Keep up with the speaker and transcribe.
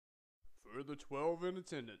for the 12 in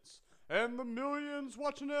attendance and the millions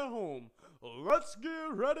watching at home. Let's get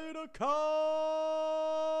ready to card.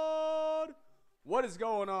 What is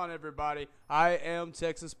going on, everybody? I am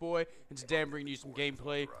Texas Boy, and today I'm bringing you some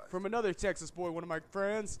gameplay from another Texas Boy, one of my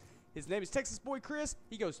friends. His name is TexasBoyChris.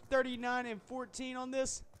 He goes 39-14 on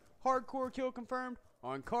this. Hardcore kill confirmed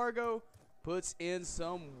on cargo. Puts in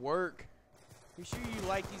some work. Make sure you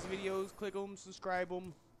like these videos, click them, subscribe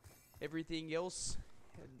them, everything else.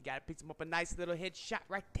 Gotta pick him up a nice little headshot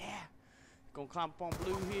right there. Gonna climb up on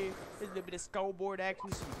blue here. There's a little bit of scoreboard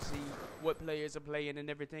action so you can see what players are playing and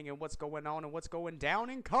everything and what's going on and what's going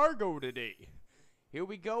down in cargo today. Here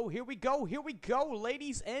we go, here we go, here we go,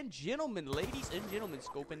 ladies and gentlemen. Ladies and gentlemen,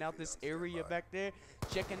 scoping out this area back there.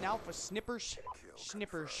 Checking out for snippers.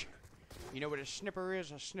 Snippers. You know what a snipper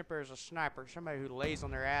is? A snipper is a sniper. Somebody who lays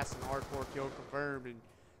on their ass and hardcore kill confirmed and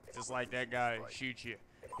just like that guy shoots you.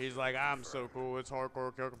 He's like, I'm so cool, it's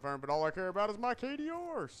hardcore kill confirmed, but all I care about is my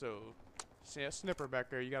KDR. So, see a snipper back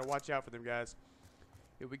there. You gotta watch out for them guys.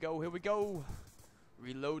 Here we go, here we go.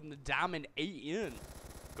 Reloading the Diamond AN.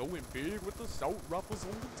 Going big with the salt ruffles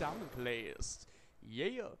on the Diamond class.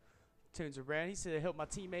 Yeah. Turns around, he said, help my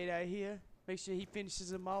teammate out here. Make sure he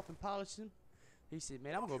finishes him off and polishes him. He said,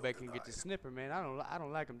 man, I'm gonna go back and get the snipper, man. I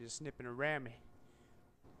don't like him just snipping around me.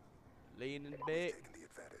 Laying in the bed.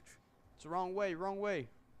 It's the wrong way, wrong way.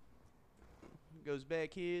 Goes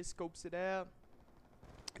back here, scopes it out.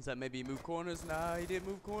 Is that maybe he moved corners? Nah, he didn't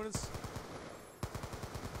move corners.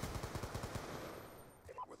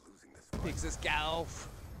 Picks this guy off.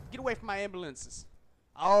 Get away from my ambulances.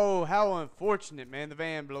 Oh, how unfortunate, man. The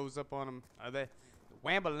van blows up on him. The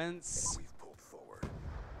ambulance.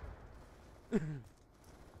 But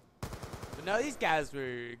no, these guys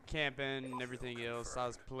were camping and everything else. I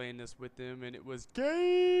was playing this with them and it was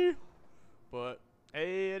gay. But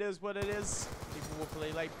hey, it is what it is. People will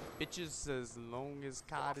play like bitches as long as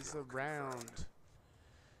COD is around.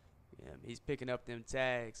 Yeah, he's picking up them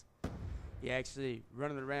tags. He actually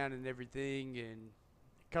running around and everything. And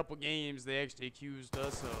a couple games they actually accused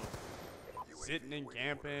us of sitting and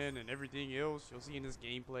camping and everything else. You'll see in this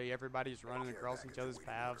gameplay, everybody's running across each other's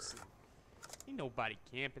paths. Ain't nobody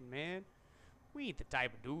camping, man. We ain't the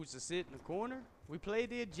type of dudes to sit in the corner. We play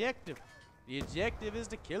the objective. The objective is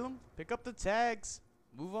to kill them, pick up the tags,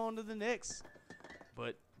 move on to the next.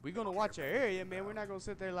 But we're gonna watch our area, man. We're not gonna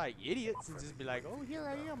sit there like idiots and just be like, oh, here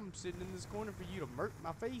I am sitting in this corner for you to murk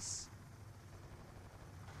my face.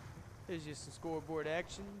 There's just some scoreboard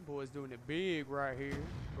action. Boys doing it big right here.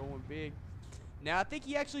 Going big. Now, I think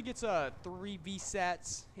he actually gets 3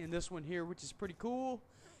 VSATs in this one here, which is pretty cool.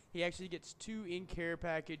 He actually gets 2 in care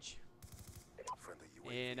package.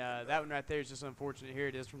 And that one right there is just unfortunate. Here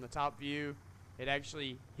it is from the top view. It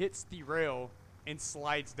actually hits the rail and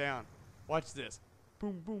slides down. Watch this.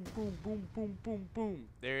 Boom, boom, boom, boom, boom, boom, boom.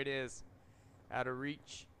 There it is. Out of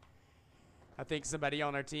reach. I think somebody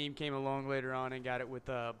on our team came along later on and got it with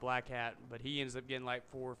Black Hat. But he ends up getting like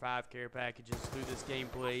 4 or 5 care packages through this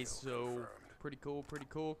gameplay. So pretty cool, pretty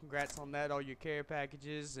cool. Congrats on that. All your care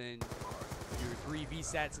packages and your 3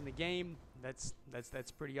 VSATs in the game. That's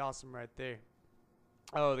pretty awesome right there.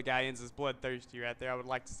 Oh, the guy ends his bloodthirsty right there. I would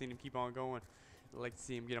like to see him keep on going. I'd like to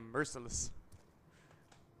see him get a merciless.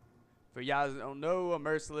 For y'all that don't know, a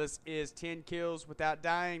merciless is 10 kills without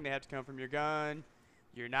dying. They have to come from your gun,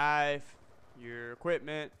 your knife, your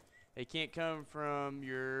equipment. They can't come from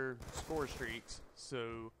your score streaks.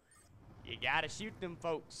 So you gotta shoot them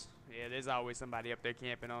folks. Yeah, there's always somebody up there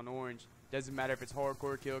camping on orange. Doesn't matter if it's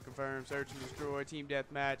hardcore kill confirmed, search and destroy, team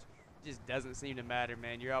deathmatch. It just doesn't seem to matter,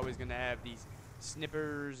 man. You're always gonna have these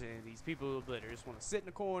snippers and these people that just want to sit in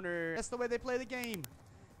the corner. That's the way they play the game.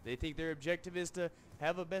 They think their objective is to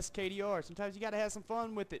have a best KDR. Sometimes you gotta have some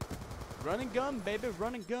fun with it. Run and gun, baby,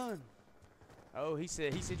 run and gun. Oh, he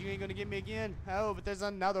said you ain't gonna get me again. Oh, but there's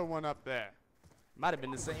another one up there. Might have been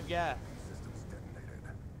the same guy.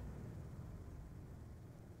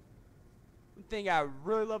 One thing I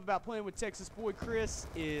really love about playing with TexasBoyChris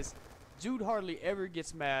is dude hardly ever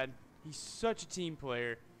gets mad. He's such a team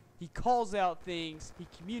player. He calls out things. He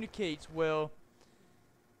communicates well.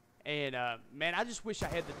 And, man, I just wish I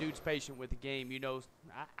had the dude's patience with the game. You know,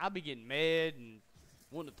 I'll be getting mad and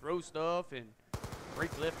wanting to throw stuff and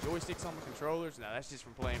break left joysticks on the controllers. Now, that's just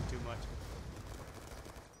from playing too much.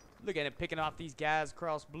 Look at him picking off these guys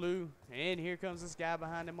across blue. And here comes this guy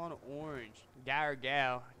behind him on orange. Guy or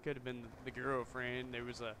gal. Could have been the girlfriend. There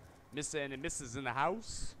was a Mr. and a Mrs. in the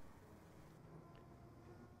house.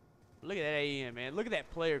 Look at that AM, man. Look at that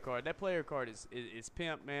player card. That player card is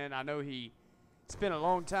pimp, man. I know he spent a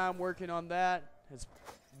long time working on that. It's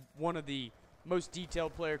one of the most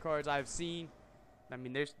detailed player cards I've seen. I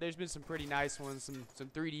mean, there's been some pretty nice ones, some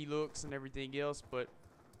 3D looks and everything else, but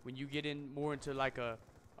when you get in more into like a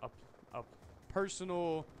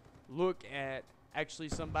personal look at actually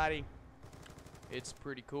somebody, it's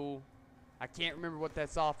pretty cool. I can't remember what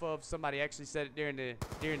that's off of. Somebody actually said it during the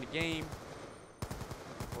game.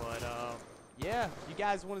 But yeah, if you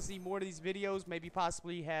guys want to see more of these videos, maybe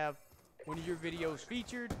possibly have one of your videos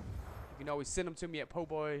featured, you can always send them to me at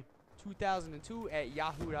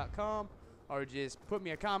poboy2002@yahoo.com, or just put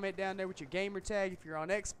me a comment down there with your gamer tag if you're on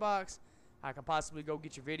Xbox. I can possibly go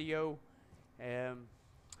get your video.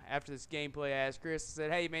 After this gameplay, I asked Chris, I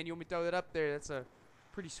said, hey man, you want me to throw that up there? That's a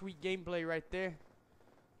pretty sweet gameplay right there.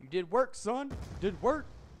 You did work, son. You did work.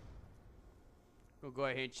 We'll go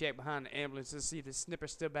ahead and check behind the ambulance to see if the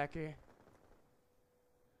snipper's still back here.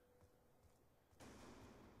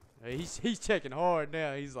 He's checking hard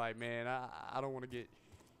now. He's like, man, I don't want to get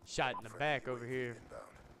shot in the back over here.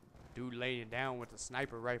 Dude laying down with a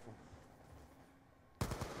sniper rifle.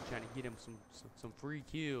 Trying to get him some free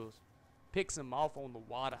kills. Picks him off on the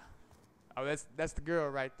water. Oh, that's the girl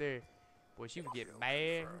right there. Boy, she was getting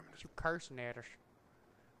mad. She was cursing at her.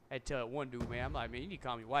 I had to tell one dude, man, I'm like, man, you need to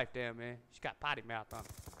calm your wife down, man. She got potty mouth on her.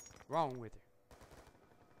 What's wrong with her?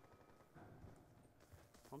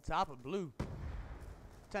 On top of blue.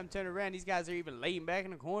 Time to turn around, these guys are even laying back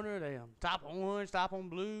in the corner. They on top on orange, top on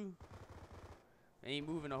blue. They ain't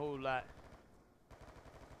moving a whole lot.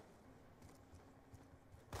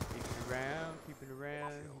 Keeping around. He's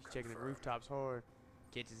checking the rooftops hard.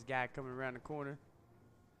 Catches this guy coming around the corner.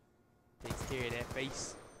 Takes care of that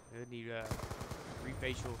face. They need three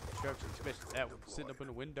facial construction, especially that one. Sitting up in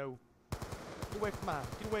the window. Get away from my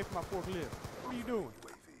forklift. What are you doing?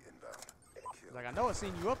 Like, I know I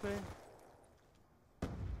seen you up there.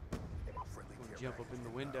 Gonna jump up in the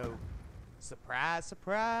window. Surprise,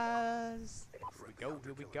 surprise. Here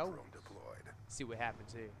we go. See what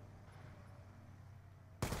happens here.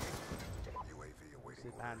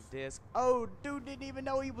 Sit behind the desk. Oh, dude didn't even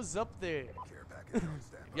know he was up there. If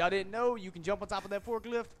y'all didn't know, you can jump on top of that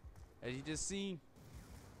forklift, as you just seen.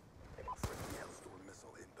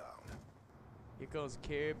 Here goes a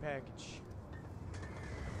care package.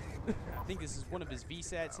 I think this is one of his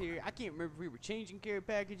VSATs here. I can't remember if we were changing care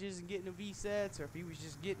packages and getting the VSATs, or if he was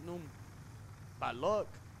just getting them by luck.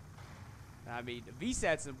 I mean, the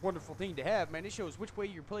VSAT's a wonderful thing to have, man. It shows which way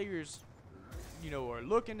your players, you know, are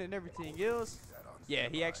looking and everything else. Yeah,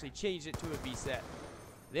 he actually changed it to a VSAT.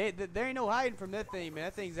 There ain't no hiding from that thing, man.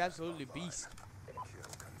 That thing's absolutely beast. I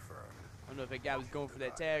don't know if that guy was going for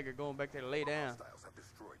that tag or going back there to lay down.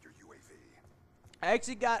 I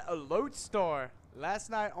actually got a lodestar last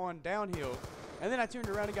night on downhill, and then I turned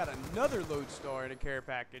around and got another lodestar in a care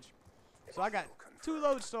package. So I got 2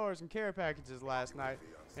 lodestars and care packages last night.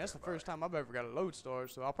 And that's the first time I've ever got a lodestar,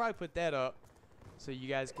 so I'll probably put that up so you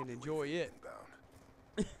guys can enjoy it.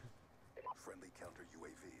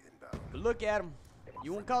 But look at him.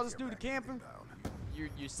 You won't call this dude a camper? You're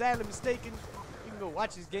sadly mistaken. You can go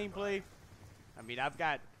watch his gameplay. I mean, I've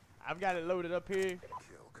got it loaded up here.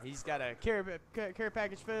 He's got a care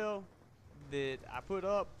package fail that I put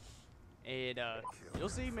up, and you'll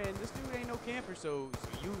see, man. This dude ain't no camper. So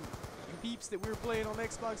you peeps that we're playing on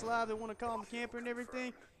Xbox Live that want to call him a camper and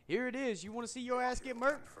everything, here it is. You want to see your ass get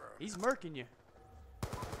murked? He's murking you.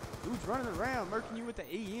 Dude's running around murking you with the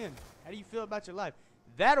AN. How do you feel about your life?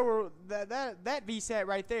 That VSAT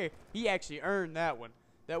right there, he actually earned that one.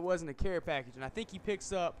 That wasn't a care package, and I think he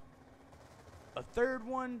picks up a 3rd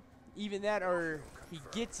one, even that, or he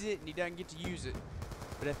gets it and he doesn't get to use it.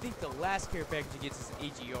 But I think the last care package he gets is an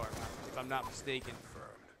AGR, if I'm not mistaken.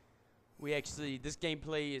 This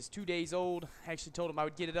gameplay is 2 days old. I actually told him I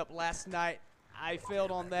would get it up last night. I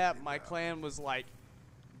failed on that. My clan was like,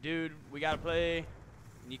 dude, we gotta play,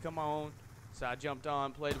 and you come on. So I jumped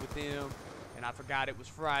on, played with them. And I forgot it was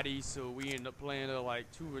Friday, so we ended up playing till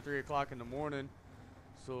like 2 or 3 o'clock in the morning.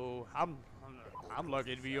 So I'm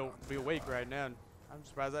lucky to be awake right now. I'm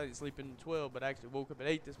surprised I didn't sleep in 12, but I actually woke up at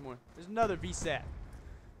 8 this morning. There's another VSAT.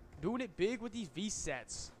 Doing it big with these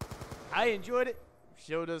VSATs. I enjoyed it.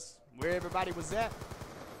 Showed us where everybody was at.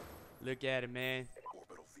 Look at it, man.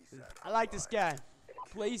 I like this guy.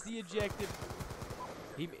 Plays the objective.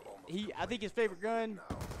 I think his favorite gun,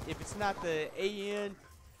 if it's not the AN.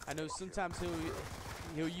 I know sometimes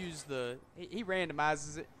he'll use he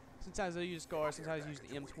randomizes it. Sometimes he'll use SCAR, sometimes he'll use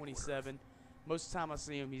the M27. Most of the time I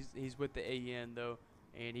see him, he's with the AN though,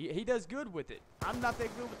 and he does good with it. I'm not that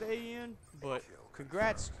good with the AN, but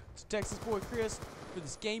congrats to TexasBoyChris for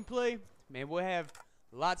this gameplay. Man, we'll have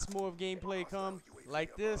lots more of gameplay come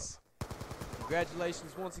like this.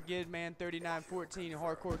 Congratulations once again, man. 39-14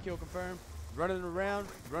 hardcore kill confirmed. running around,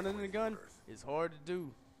 running the gun is hard to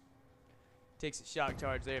do. Takes a shock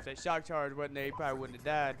charge there. If that shock charge wasn't there, he probably wouldn't have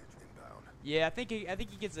died. Yeah, I think he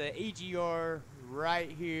gets an AGR right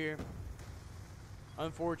here.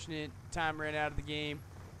 Unfortunate, time ran out of the game.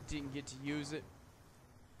 Didn't get to use it.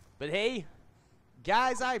 But hey,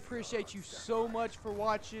 guys, I appreciate you so much for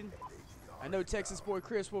watching. I know Texas Boy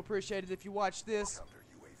Chris will appreciate it if you watch this.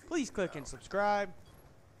 Please click and subscribe.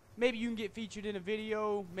 Maybe you can get featured in a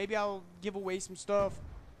video. Maybe I'll give away some stuff.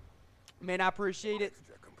 Man, I appreciate it.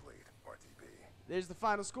 There's the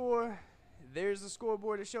final score. There's the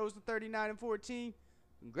scoreboard that shows the 39 and 14.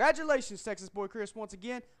 Congratulations, Texas Boy Chris, once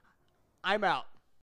again. I'm out.